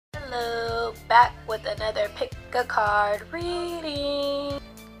Hello, back with another pick a card reading.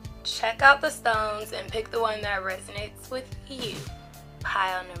 Check out the stones and pick the one that resonates with you.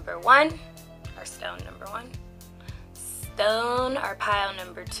 Pile number 1, or stone number 1. Stone or pile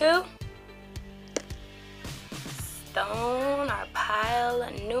number 2. Stone or pile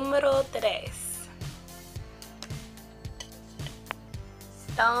numero 3.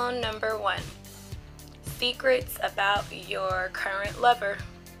 Stone number 1. Secrets about your current lover,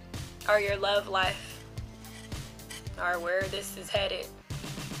 or your love life, or where this is headed.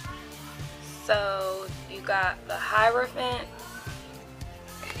 So you got the Hierophant,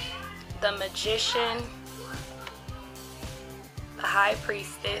 the Magician, the High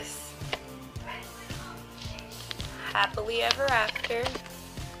Priestess, Happily Ever After.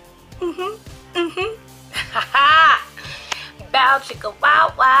 Haha. Bow chicka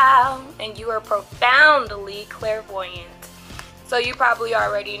wow wow, and you are profoundly clairvoyant. So you probably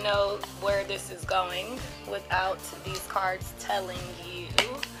already know where this is going without these cards telling you.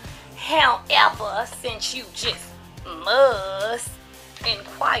 However, since you just must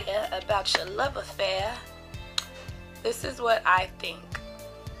inquire about your love affair, this is what I think.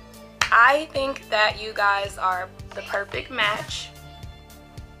 I think that you guys are the perfect match.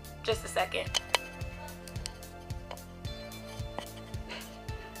 Just a second.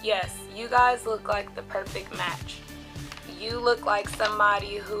 Yes, you guys look like the perfect match. You look like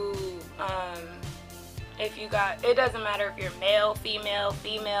somebody who, if you got, it doesn't matter if you're male, female,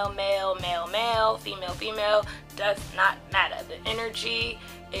 female, male, male, male, female, female, does not matter. The energy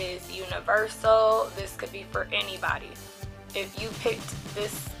is universal. This could be for anybody. If you picked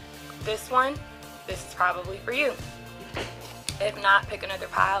this one, this is probably for you. If not, pick another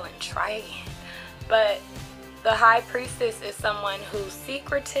pile and try again. But the High Priestess is someone who's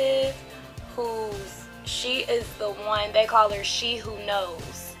secretive, she is the one, they call her she who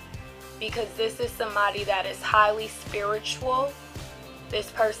knows, because this is somebody that is highly spiritual.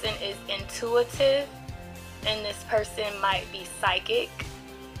 This person is intuitive, and this person might be psychic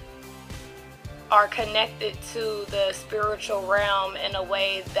or connected to the spiritual realm in a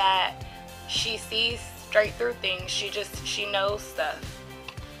way that she sees straight through things. She knows stuff.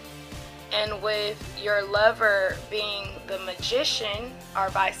 And with your lover being the Magician, or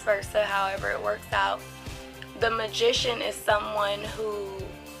vice versa, however it works out, the Magician is someone who,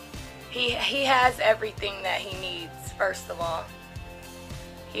 he has everything that he needs, first of all.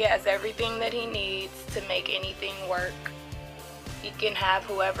 He has everything that he needs to make anything work. He can have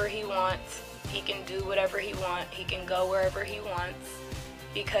whoever he wants. He can do whatever he wants. He can go wherever he wants,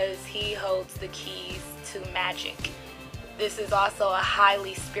 because he holds the keys to magic. This is also a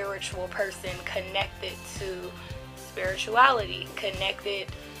highly spiritual person, connected to spirituality, connected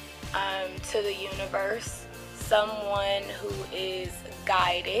to the universe, someone who is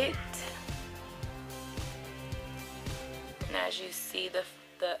guided. And as you see the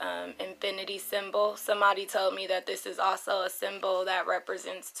infinity symbol, somebody told me that this is also a symbol that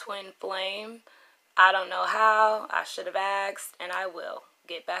represents twin flame. I don't know how. I should have asked, and I will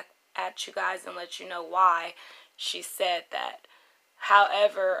get back at you guys and let you know why she said that.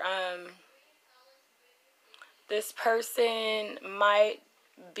 However, this person might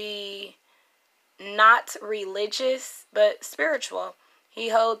be not religious, but spiritual. He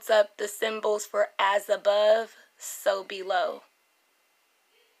holds up the symbols for as above, so below.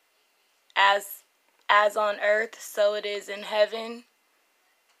 As on earth, so it is in heaven.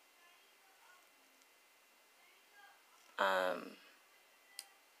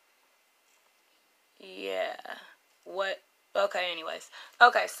 Yeah. Okay, anyways.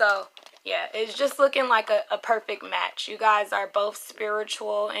 Okay, so, yeah, it's just looking like a perfect match. You guys are both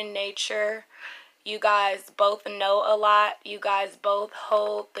spiritual in nature. You guys both know a lot. You guys both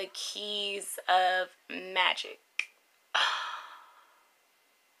hold the keys of magic.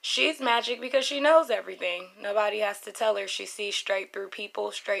 She's magic because she knows everything. Nobody has to tell her. She sees straight through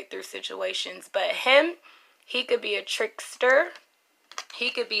people, straight through situations. But him, he could be a trickster.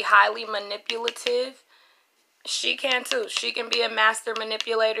 He could be highly manipulative. She can too. She can be a master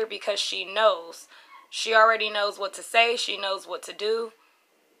manipulator because she knows. She already knows what to say. She knows what to do.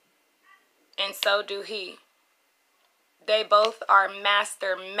 And so do he. They both are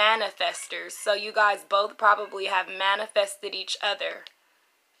master manifestors. So you guys both probably have manifested each other.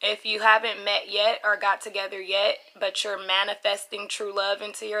 If you haven't met yet or got together yet, but you're manifesting true love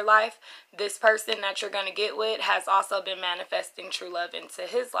into your life, this person that you're going to get with has also been manifesting true love into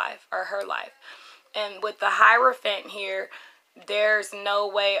his life or her life. And with the Hierophant here, there's no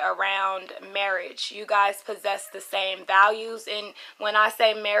way around marriage. You guys possess the same values. And when I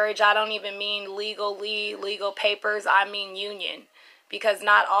say marriage, I don't even mean legal papers. I mean union. because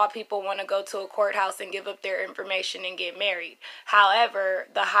not all people want to go to a courthouse and give up their information and get married. However,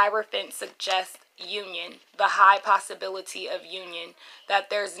 the Hierophant suggests union, the high possibility of union, that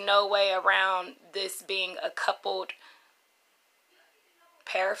there's no way around this being a coupled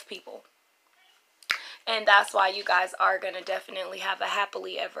pair of people. And that's why you guys are going to definitely have a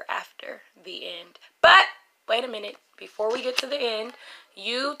happily ever after the end. But wait a minute, before we get to the end,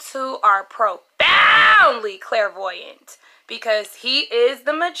 you two are profoundly clairvoyant, because he is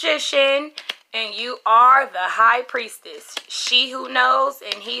the magician and you are the high priestess, she who knows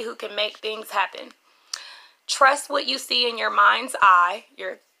and he who can make things happen. Trust what you see in your mind's eye,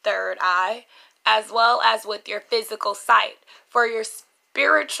 your third eye, as well as with your physical sight, for your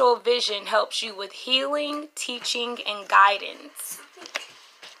spiritual vision helps you with healing, teaching, and guidance.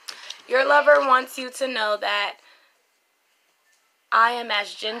 Your lover wants you to know that I am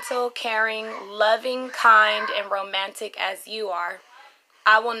as gentle, caring, loving, kind, and romantic as you are.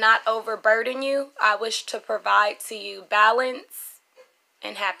 I will not overburden you. I wish to provide to you balance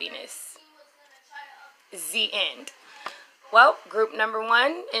and happiness. The end. Well, group number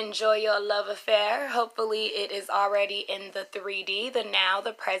 1, enjoy your love affair. Hopefully it is already in the 3D, the now,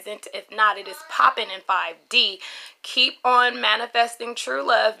 the present. If not, it is popping in 5D. Keep on manifesting true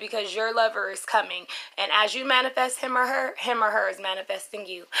love, because your lover is coming. And as you manifest him or her is manifesting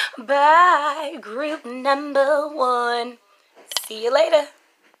you. Bye, group number 1. See you later.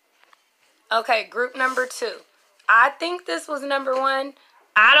 Okay, group number 2. I think this was number 1.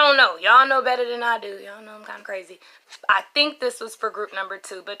 I don't know. Y'all know better than I do. Y'all know I'm kind of crazy. I think this was for group number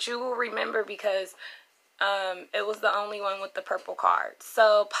 2, but you will remember because it was the only one with the purple card.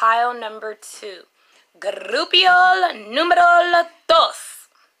 So pile number 2. Grupio número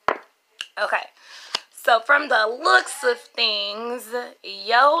 2. Okay. So from the looks of things,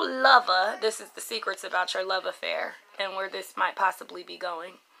 y0ur, this is the secrets about your love affair and where this might possibly be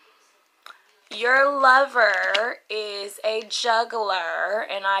going. Your lover is a juggler,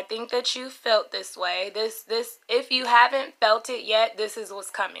 and I think that you felt this way. This, if you haven't felt it yet, this is what's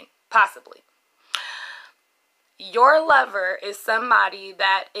coming, possibly. Your lover is somebody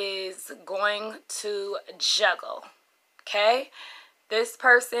that is going to juggle, okay? This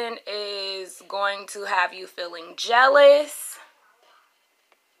person is going to have you feeling jealous.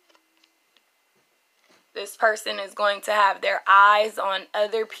 This person is going to have their eyes on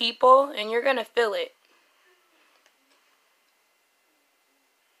other people, and you're going to feel it.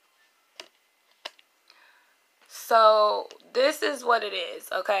 So this is what it is,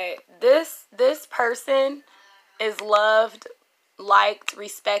 okay? This person is loved, liked,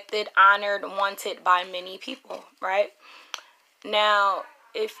 respected, honored, wanted by many people, right? Now,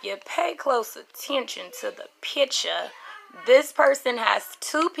 if you pay close attention to the picture, this person has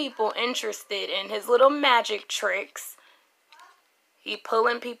 2 people interested in his little magic tricks. He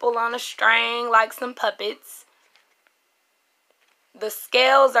pulling people on a string like some puppets. The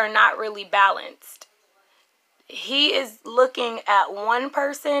scales are not really balanced. He is looking at one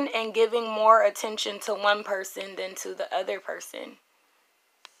person and giving more attention to one person than to the other person.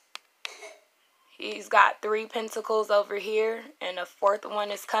 He's got 3 pentacles over here, and a 4th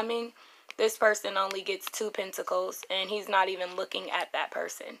one is coming. This person only gets 2 pentacles, and he's not even looking at that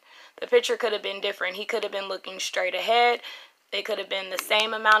person. The picture could have been different. He could have been looking straight ahead. They could have been the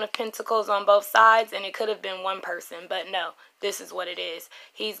same amount of pentacles on both sides, and it could have been one person. But no, this is what it is.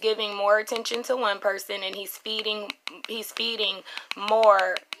 He's giving more attention to one person, and he's feeding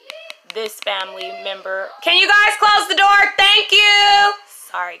more this family member. Can you guys close the door? Thank you.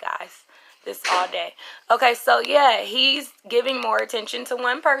 Sorry, guys. This all day. Okay, so yeah, he's giving more attention to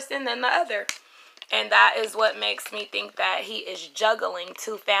one person than the other. And that is what makes me think that he is juggling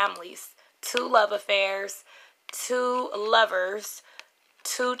 2 families, 2 love affairs, 2 lovers,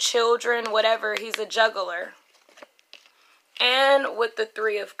 2 children, whatever. He's a juggler. And with the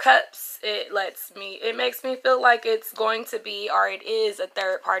 3 of Cups, it makes me feel like it's going to be, or it is, a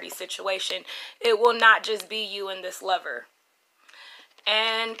third party situation. It will not just be you and this lover.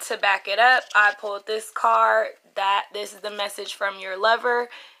 And to back it up, I pulled this card that this is the message from your lover.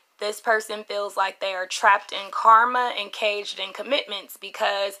 This person feels like they are trapped in karma and caged in commitments,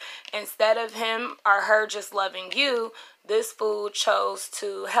 because instead of him or her just loving you, this fool chose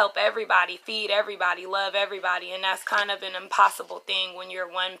to help everybody, feed everybody, love everybody. And that's kind of an impossible thing when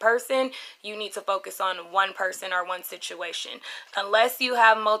you're one person. You need to focus on one person or one situation. Unless you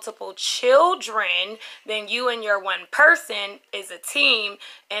have multiple children, then you and your one person is a team.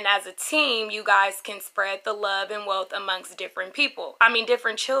 And as a team, you guys can spread the love and wealth amongst different people. I mean,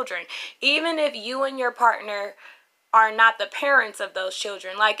 different children. Even if you and your partner are not the parents of those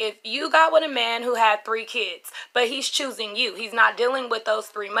children. Like if you got with a man who had 3 kids, but he's choosing you, he's not dealing with those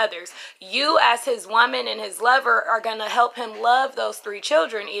 3 mothers. You as his woman and his lover are going to help him love those 3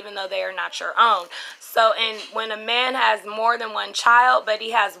 children, even though they are not your own. So, and when a man has more than 1 child, but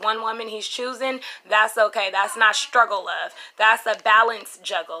he has 1 woman he's choosing, that's okay. That's not struggle love. That's a balance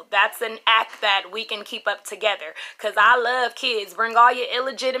juggle. That's an act that we can keep up together. Because I love kids. Bring all your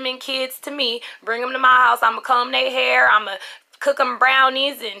illegitimate kids to me. Bring them to my house. I'm going to comb their hair. I'm going to cook them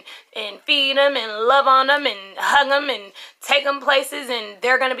brownies and feed them and love on them and hug them and take them places, and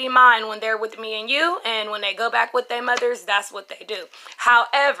they're going to be mine when they're with me and you. And when they go back with their mothers, that's what they do.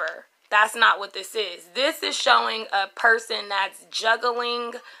 However, that's not what this is. This is showing a person that's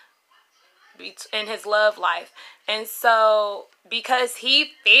juggling in his love life. And so because he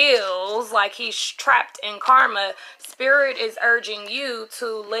feels like he's trapped in karma, Spirit is urging you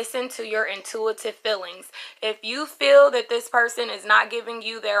to listen to your intuitive feelings. If you feel that this person is not giving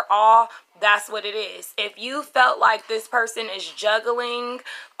you their all, that's what it is. If you felt like this person is juggling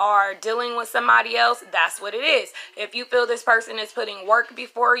or dealing with somebody else, that's what it is. If you feel this person is putting work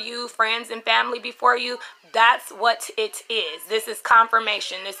before you, friends and family before you, that's what it is. This is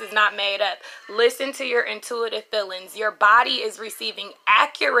confirmation. This is not made up. Listen to your intuitive feelings. Your body is receiving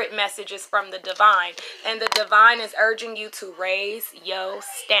accurate messages from the divine, and the divine is urging you to raise your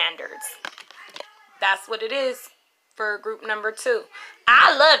standards. That's what it is for group number 2.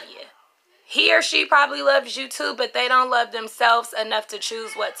 I love you. He or she probably loves you too, but they don't love themselves enough to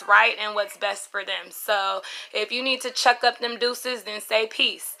choose what's right and what's best for them. So if you need to chuck up them deuces, then say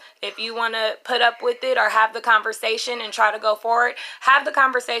peace. If you want to put up with it or have the conversation and try to go forward, have the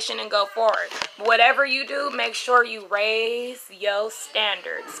conversation and go forward. Whatever you do, make sure you raise your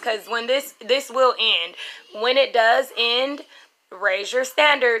standards, because when this will end. When it does end, raise your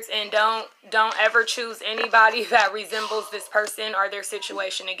standards and don't ever choose anybody that resembles this person or their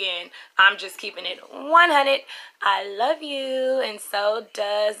situation again. I'm just keeping it 100. I love you, and so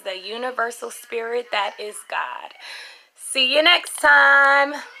does the universal spirit that is God. See you next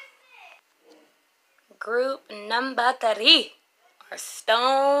time. Group number 3, or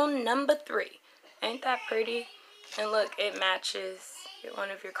stone number 3. Ain't that pretty? And look, it matches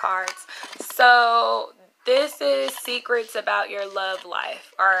one of your cards. So this is secrets about your love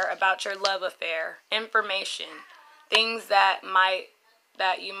life, or about your love affair. Information. Things that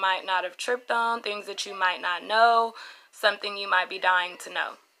you might not have tripped on. Things that you might not know. Something you might be dying to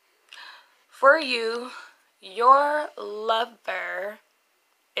know. For you, your lover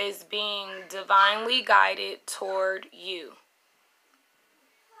is being divinely guided toward you.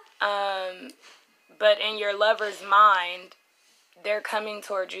 But in your lover's mind, they're coming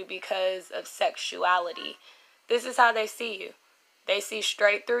toward you because of sexuality. This is how they see you. They see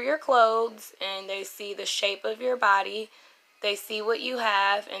straight through your clothes, and they see the shape of your body. They see what you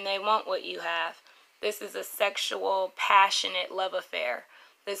have, and they want what you have. This is a sexual, passionate love affair.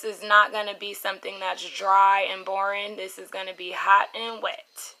 This is not going to be something that's dry and boring. This is going to be hot and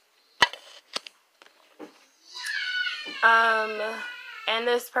wet. And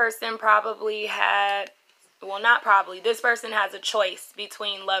this person probably had, well, not probably, this person has a choice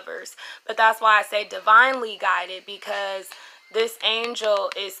between lovers. But that's why I say divinely guided, because this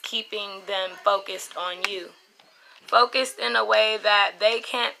angel is keeping them focused on you. Focused in a way that they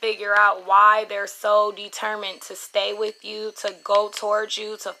can't figure out why they're so determined to stay with you, to go towards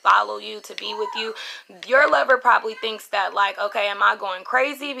you, to follow you, to be with you. Your lover probably thinks that, like, okay, am I going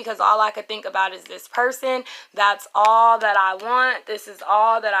crazy because all I could think about is this person? That's all that I want. This is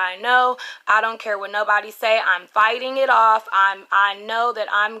all that I know. I don't care what nobody say. I'm fighting it off. I know that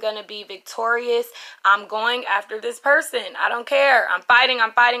I'm going to be victorious. I'm going after this person. I don't care. I'm fighting,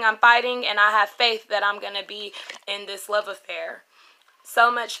 and I have faith that I'm going to be in this love affair.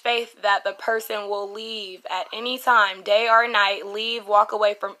 So much faith that the person will leave at any time, day or night, leave, walk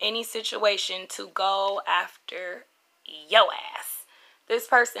away from any situation to go after your ass. This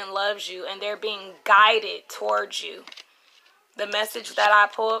person loves you, and they're being guided towards you. The message that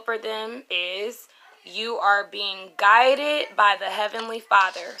I pulled for them is you are being guided by the Heavenly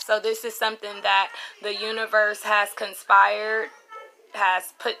Father. So this is something that the universe has conspired,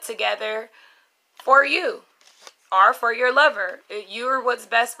 has put together for you. Or for your lover. You're what's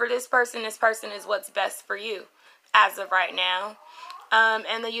best for this person. This person is what's best for you as of right now.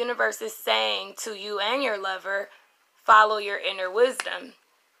 And the universe is saying to you and your lover, follow your inner wisdom.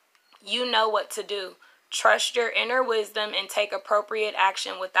 You know what to do. Trust your inner wisdom and take appropriate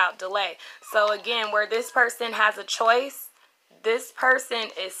action without delay. So again, where this person has a choice, this person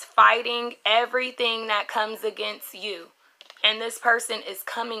is fighting everything that comes against you. And this person is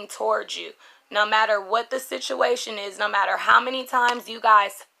coming towards you. No matter what the situation is, no matter how many times you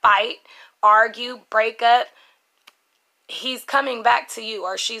guys fight, argue, break up, he's coming back to you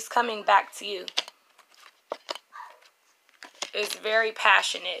or she's coming back to you. It's very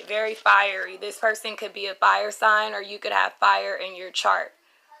passionate, very fiery. This person could be a fire sign or you could have fire in your chart.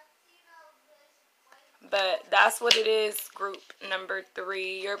 But that's what it is, group number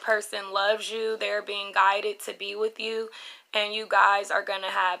 3. Your person loves you. They're being guided to be with you. And you guys are going to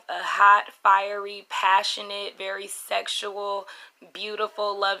have a hot, fiery, passionate, very sexual,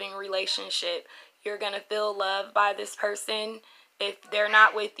 beautiful, loving relationship. You're going to feel loved by this person. If they're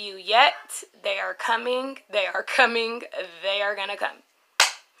not with you yet, they are coming. They are coming. They are going to come.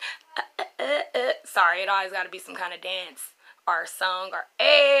 Sorry, it always got to be some kind of dance or song or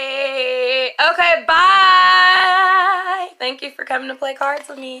hey. Okay, bye. Thank you for coming to play cards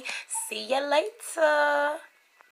with me. See you later.